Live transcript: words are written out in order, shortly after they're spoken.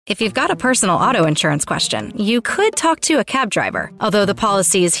If you've got a personal auto insurance question, you could talk to a cab driver, although the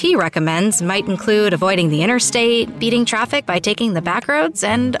policies he recommends might include avoiding the interstate, beating traffic by taking the back roads,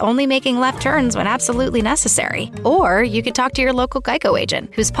 and only making left turns when absolutely necessary. Or you could talk to your local Geico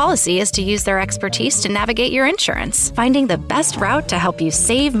agent, whose policy is to use their expertise to navigate your insurance, finding the best route to help you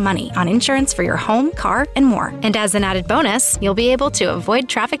save money on insurance for your home, car, and more. And as an added bonus, you'll be able to avoid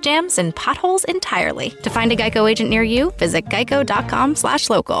traffic jams and potholes entirely. To find a Geico agent near you, visit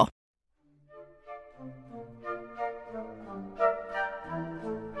geico.com/local.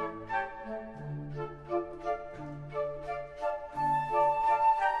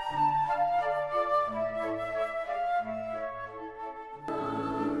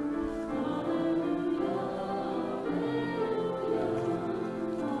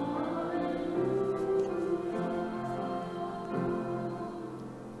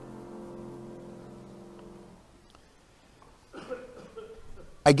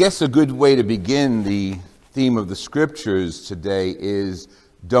 I guess a good way to begin the theme of the scriptures today is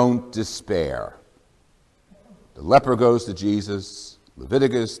don't despair. The leper goes to Jesus.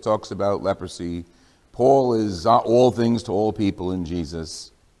 Leviticus talks about leprosy. Paul is all things to all people in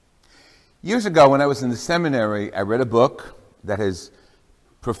Jesus. Years ago, when I was in the seminary, I read a book that has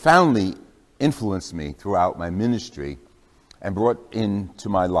profoundly influenced me throughout my ministry and brought into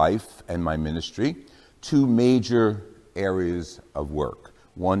my life and my ministry two major areas of work.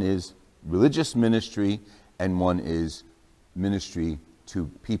 One is religious ministry, and one is ministry to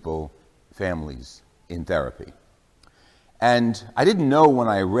people, families, in therapy. And I didn't know when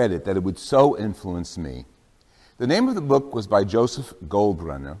I read it that it would so influence me. The name of the book was by Joseph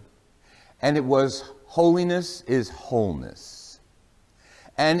Goldbrenner, and it was Holiness is Wholeness.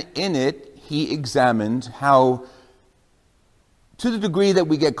 And in it, he examined how, to the degree that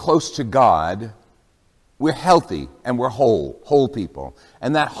we get close to God, we're healthy and we're whole people.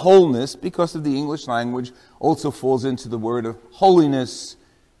 And that wholeness, because of the English language, also falls into the word of holiness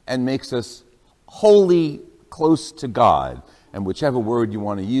and makes us wholly close to God. And whichever word you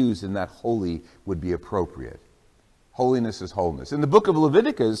want to use in that holy would be appropriate. Holiness is wholeness. In the book of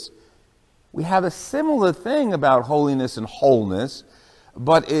Leviticus, we have a similar thing about holiness and wholeness,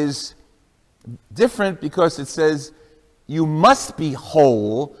 but is different because it says you must be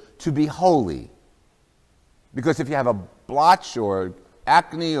whole to be holy. Because if you have a blotch or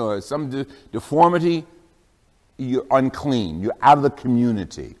acne or some deformity, you're unclean. You're out of the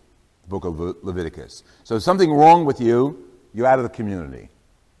community, the book of Leviticus. So if something wrong with you, you're out of the community.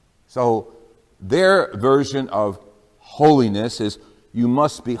 So their version of holiness is you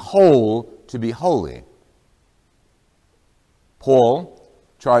must be whole to be holy. Paul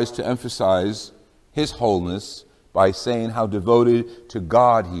tries to emphasize his wholeness by saying how devoted to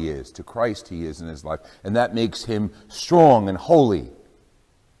God he is, to Christ he is in his life, and that makes him strong and holy.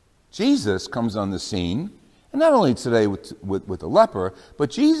 Jesus comes on the scene, and not only today with the leper, but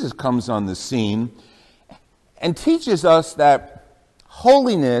Jesus comes on the scene and teaches us that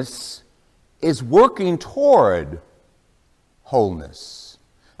holiness is working toward wholeness,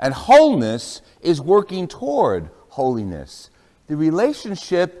 and wholeness is working toward holiness. The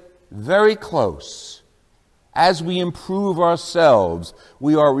relationship very close. As we improve ourselves,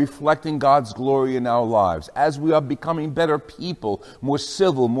 we are reflecting God's glory in our lives. As we are becoming better people, more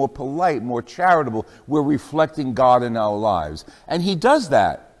civil, more polite, more charitable, we're reflecting God in our lives. And he does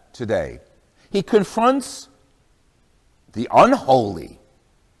that today. He confronts the unholy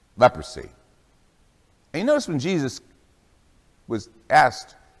leprosy. And you notice when Jesus was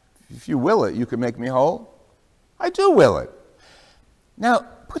asked, if you will it, you can make me whole? I do will it. Now,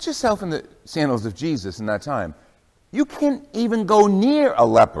 put yourself in the sandals of Jesus in that time. You can't even go near a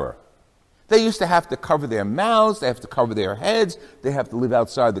leper. They used to have to cover their mouths, they have to cover their heads, they have to live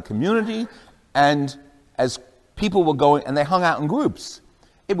outside the community. And as people were going, and they hung out in groups.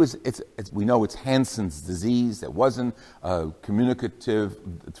 We know it's Hansen's disease. It wasn't communicative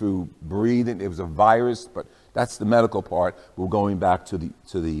through breathing. It was a virus, but that's the medical part. We're going back to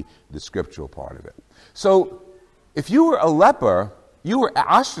the scriptural part of it. So if you were a leper, you were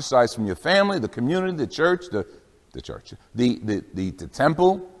ostracized from your family, the community, the church, the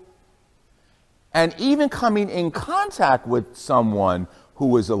temple, and even coming in contact with someone who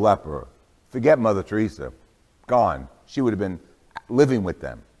was a leper. Forget Mother Teresa, gone. She would have been living with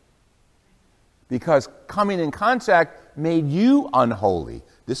them. Because coming in contact made you unholy.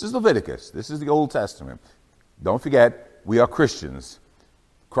 This is Leviticus. This is the Old Testament. Don't forget, we are Christians.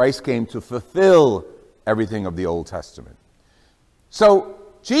 Christ came to fulfill everything of the Old Testament. So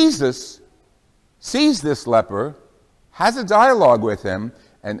Jesus sees this leper, has a dialogue with him,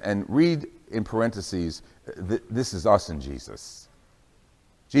 and read in parentheses, this is us and Jesus.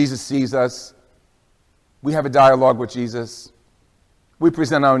 Jesus sees us. We have a dialogue with Jesus. We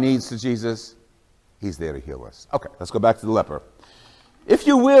present our needs to Jesus. He's there to heal us. Okay, let's go back to the leper. If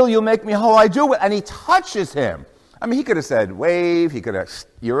you will, you'll make me whole. I do it. And he touches him. I mean, he could have said, wave. He could have,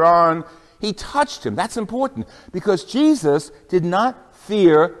 you're on. He touched him. That's important because Jesus did not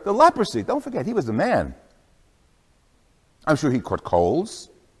fear the leprosy. Don't forget, he was a man. I'm sure he caught colds.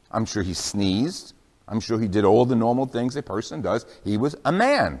 I'm sure he sneezed. I'm sure he did all the normal things a person does. He was a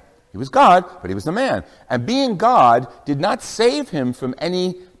man. He was God, but he was a man. And being God did not save him from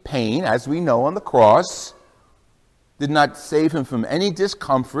any pain, as we know on the cross, did not save him from any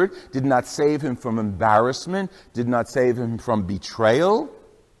discomfort, did not save him from embarrassment, did not save him from betrayal.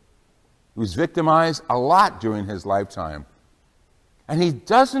 He was victimized a lot during his lifetime. And he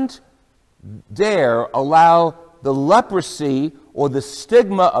doesn't dare allow the leprosy or the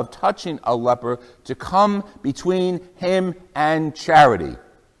stigma of touching a leper to come between him and charity,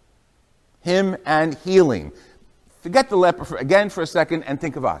 him and healing. Forget the leper again for a second and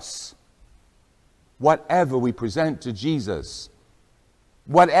think of us. Whatever we present to Jesus,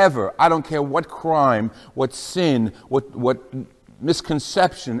 whatever, I don't care what crime, what sin, what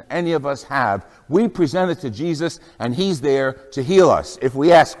misconception any of us have, we present it to Jesus and he's there to heal us if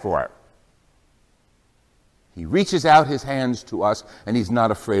we ask for it. He reaches out his hands to us, and he's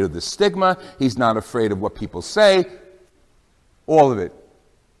not afraid of the stigma. He's not afraid of what people say. All of it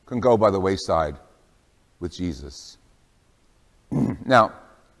can go by the wayside with Jesus. Now,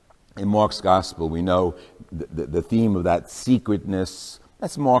 in Mark's gospel, we know the theme of that secretness.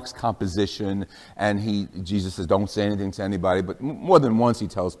 That's Mark's composition, and Jesus says, don't say anything to anybody, but more than once he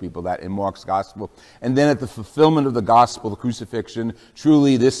tells people that in Mark's gospel. And then at the fulfillment of the gospel, the crucifixion,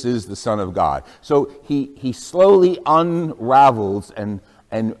 truly this is the Son of God. So he slowly unravels and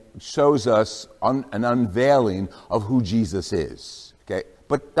shows us an unveiling of who Jesus is. Okay,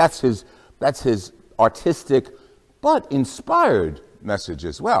 but that's his artistic but inspired message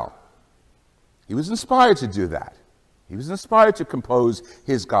as well. He was inspired to do that. He was inspired to compose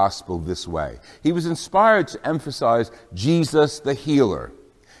his gospel this way. He was inspired to emphasize Jesus the healer.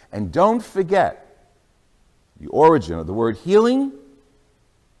 And don't forget the origin of the word healing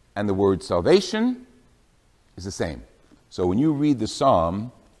and the word salvation is the same. So when you read the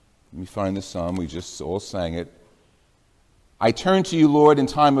psalm, let me find the psalm, we just all sang it. I turn to you, Lord, in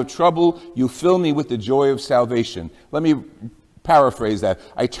time of trouble. You fill me with the joy of salvation. Let me paraphrase that.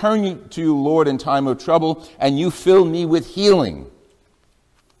 I turn to you, Lord, in time of trouble, and you fill me with healing.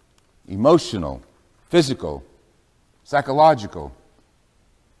 Emotional, physical, psychological.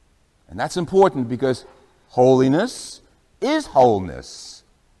 And that's important because holiness is wholeness.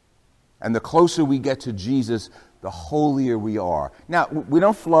 And the closer we get to Jesus, the holier we are. Now, we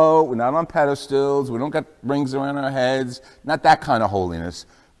don't float, we're not on pedestals, we don't got rings around our heads, not that kind of holiness.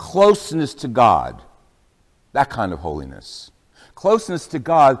 Closeness to God, that kind of holiness. Closeness to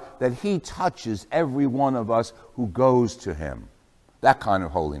God that he touches every one of us who goes to him. That kind of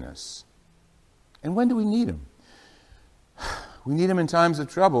holiness. And when do we need him? We need him in times of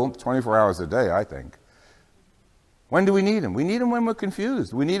trouble, 24 hours a day, I think. When do we need him? We need him when we're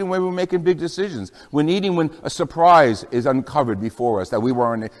confused. We need him when we're making big decisions. We need him when a surprise is uncovered before us that we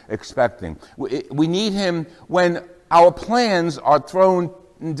weren't expecting. We need him when our plans are thrown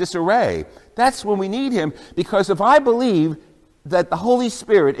in disarray. That's when we need him, because if I believe that the Holy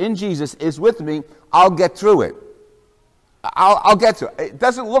Spirit in Jesus is with me, I'll get through it. I'll get to it. It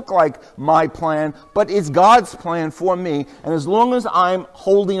doesn't look like my plan, but it's God's plan for me. And as long as I'm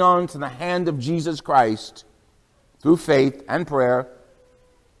holding on to the hand of Jesus Christ through faith and prayer,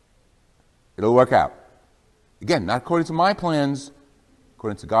 it'll work out. Again, not according to my plans,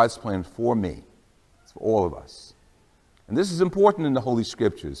 according to God's plan for me. It's for all of us. And this is important in the Holy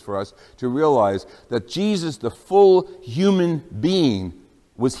Scriptures for us to realize that Jesus, the full human being,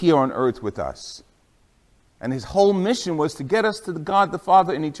 was here on earth with us. And his whole mission was to get us to God the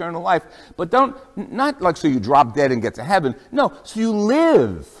Father in eternal life. But not like so you drop dead and get to heaven. No, so you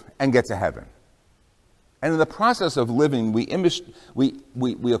live and get to heaven. And in the process of living, we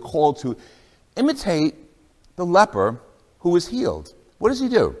are called to imitate the leper who was healed. What does he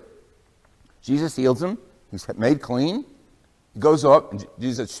do? Jesus heals him. He's made clean. He goes up, and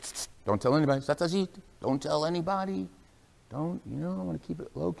Jesus says, don't tell anybody. Don't tell anybody. Don't, I want to keep it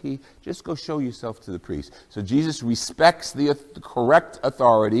low-key. Just go show yourself to the priest. So Jesus respects the correct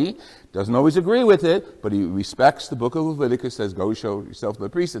authority, doesn't always agree with it, but he respects the book of Leviticus, says go show yourself to the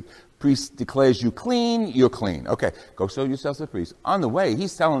priest. The priest declares you clean, you're clean. Okay, go show yourself to the priest. On the way,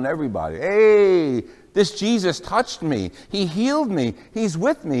 he's telling everybody, hey, this Jesus touched me. He healed me. He's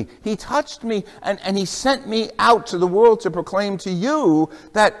with me. He touched me, and he sent me out to the world to proclaim to you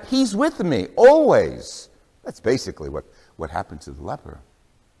that he's with me always. That's basically what happened to the leper.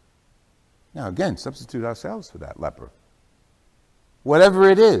 Now again, substitute ourselves for that leper. Whatever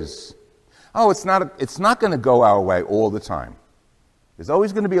it is. Oh, it's not going to go our way all the time. There's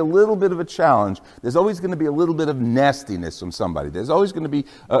always going to be a little bit of a challenge. There's always going to be a little bit of nastiness from somebody. There's always going to be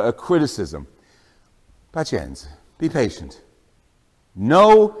a criticism. Patience. Be patient.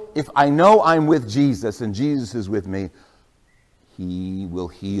 If I know I'm with Jesus and Jesus is with me, he will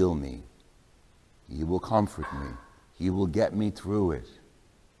heal me. He will comfort me. He will get me through it.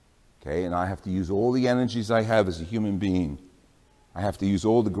 Okay, and I have to use all the energies I have as a human being. I have to use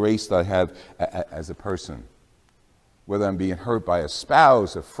all the grace that I have as a person. Whether I'm being hurt by a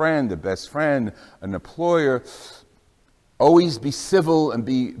spouse, a friend, a best friend, an employer, always be civil and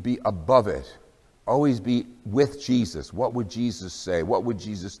be above it. Always be with Jesus. What would Jesus say? What would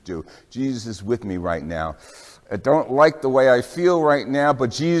Jesus do? Jesus is with me right now. I don't like the way I feel right now,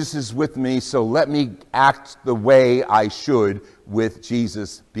 but Jesus is with me, so let me act the way I should with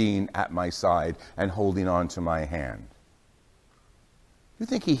Jesus being at my side and holding on to my hand. You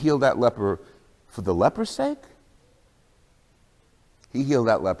think he healed that leper for the leper's sake? He healed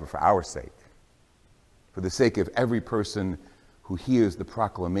that leper for our sake, for the sake of every person who hears the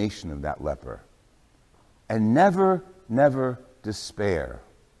proclamation of that leper. And never, never despair.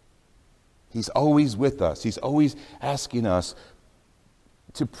 He's always with us. He's always asking us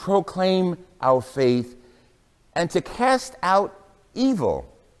to proclaim our faith and to cast out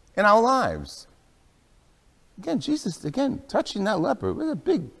evil in our lives. Again, Jesus, touching that leper was a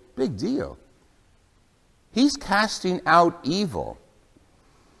big, big deal. He's casting out evil.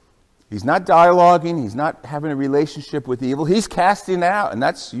 He's not dialoguing. He's not having a relationship with evil. He's casting it out. And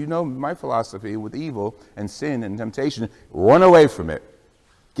that's, my philosophy with evil and sin and temptation. Run away from it.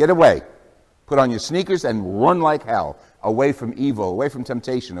 Get away. Put on your sneakers and run like hell. Away from evil, away from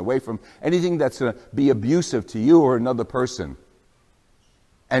temptation, away from anything that's going to be abusive to you or another person.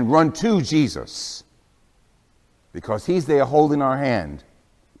 And run to Jesus. Because he's there holding our hand.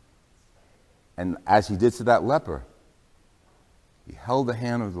 And as he did to that leper, he held the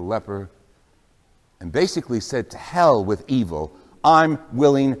hand of the leper and basically said, to hell with evil, I'm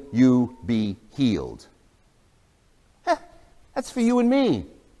willing you be healed. That's for you and me.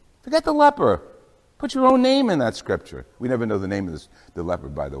 Forget the leper. Put your own name in that scripture. We never know the name of the leper,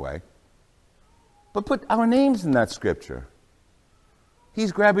 by the way. But put our names in that scripture.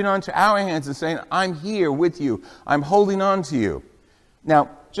 He's grabbing onto our hands and saying, I'm here with you. I'm holding on to you. Now,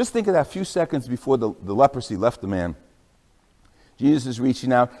 just think of that few seconds before the leprosy left the man. Jesus is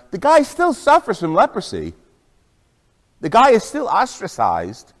reaching out. The guy still suffers from leprosy. The guy is still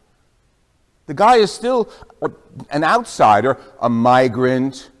ostracized. The guy is still an outsider, a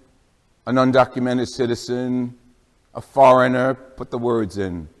migrant, an undocumented citizen, a foreigner. Put the words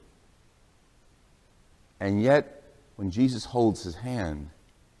in. And yet, when Jesus holds his hand,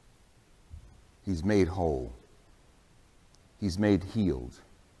 he's made whole. He's made healed.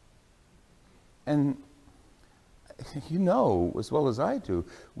 And you know as well as I do,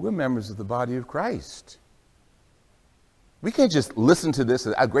 we're members of the body of Christ. We can't just listen to this,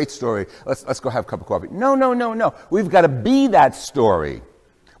 a great story, let's go have a cup of coffee. No. We've got to be that story.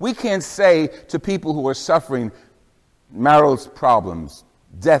 We can't say to people who are suffering marital problems,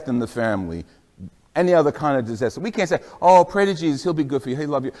 death in the family, any other kind of disaster. We can't say, oh, pray to Jesus, he'll be good for you, he'll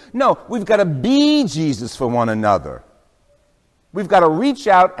love you. No, we've got to be Jesus for one another. We've got to reach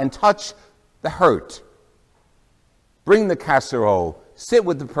out and touch the hurt. Bring the casserole. Sit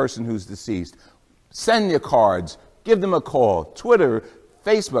with the person who's deceased. Send your cards. Give them a call. Twitter,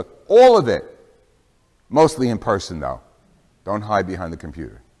 Facebook, all of it. Mostly in person, though. Don't hide behind the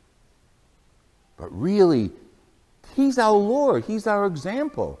computer. But really, he's our Lord. He's our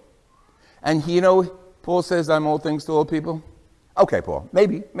example. And Paul says, I'm all things to all people. Okay, Paul,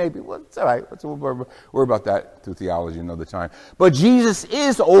 maybe. Well, it's all right. We'll worry about that through theology another time. But Jesus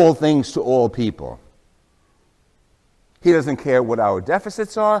is all things to all people. He doesn't care what our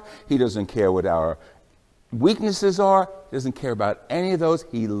deficits are. He doesn't care what our weaknesses are. He doesn't care about any of those.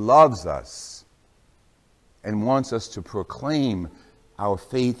 He loves us and wants us to proclaim our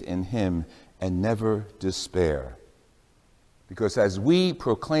faith in him and never despair. Because as we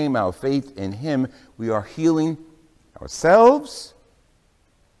proclaim our faith in him, we are healing ourselves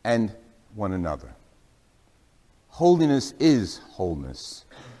and one another. Holiness is wholeness,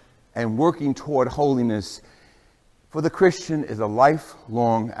 and working toward holiness for the Christian is a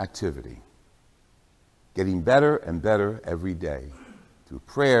lifelong activity, getting better and better every day through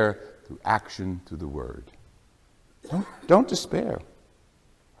prayer, through action, through the Word. Don't despair.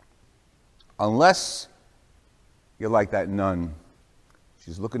 Unless you're like that nun.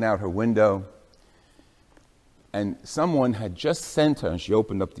 She's looking out her window, and someone had just sent her, and she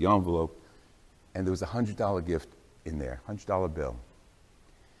opened up the envelope, and there was a $100 gift in there, $100 bill.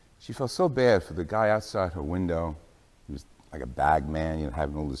 She felt so bad for the guy outside her window. He was like a bag man,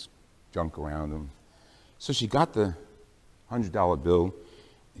 having all this junk around him. So she got the $100 bill,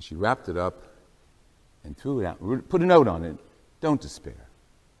 and she wrapped it up and threw it out, put a note on it, "Don't despair."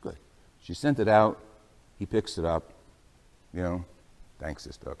 Good. She sent it out. He picks it up. Thanks,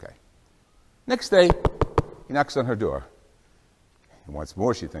 sister, okay. Next day, he knocks on her door. He wants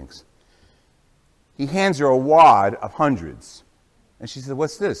more, she thinks. He hands her a wad of hundreds. And she said,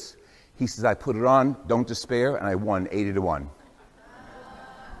 "What's this?" He says, "I put it on, don't despair, and I won 80-1.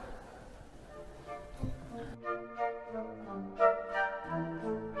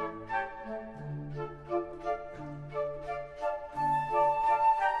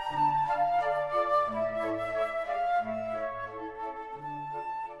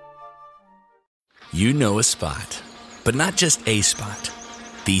 You know a spot, but not just a spot,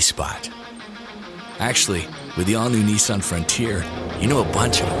 the spot. Actually, with the all-new Nissan Frontier, you know a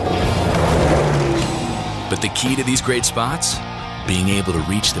bunch of them. But the key to these great spots? Being able to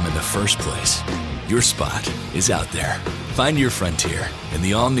reach them in the first place. Your spot is out there. Find your Frontier in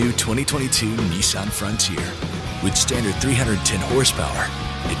the all-new 2022 Nissan Frontier. With standard 310 horsepower,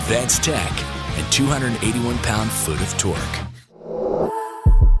 advanced tech, and 281 pound-foot of torque.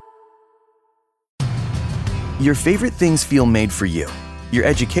 Your favorite things feel made for you. Your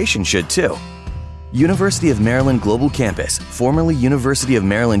education should too. University of Maryland Global Campus, formerly University of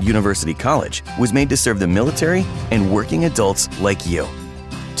Maryland University College, was made to serve the military and working adults like you.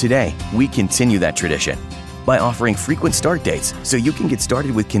 Today, we continue that tradition by offering frequent start dates so you can get started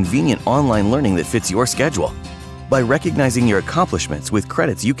with convenient online learning that fits your schedule, by recognizing your accomplishments with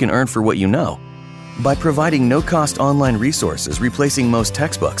credits you can earn for what you know, by providing no-cost online resources replacing most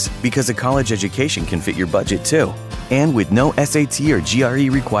textbooks because a college education can fit your budget too, and with no SAT or GRE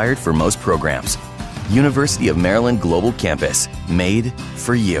required for most programs. University of Maryland Global Campus, made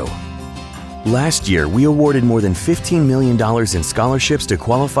for you. Last year, we awarded more than $15 million in scholarships to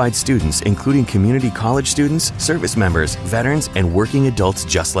qualified students, including community college students, service members, veterans, and working adults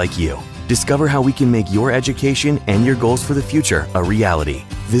just like you. Discover how we can make your education and your goals for the future a reality.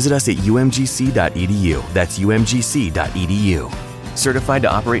 Visit us at umgc.edu. That's umgc.edu. Certified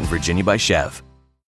to operate in Virginia by Chev.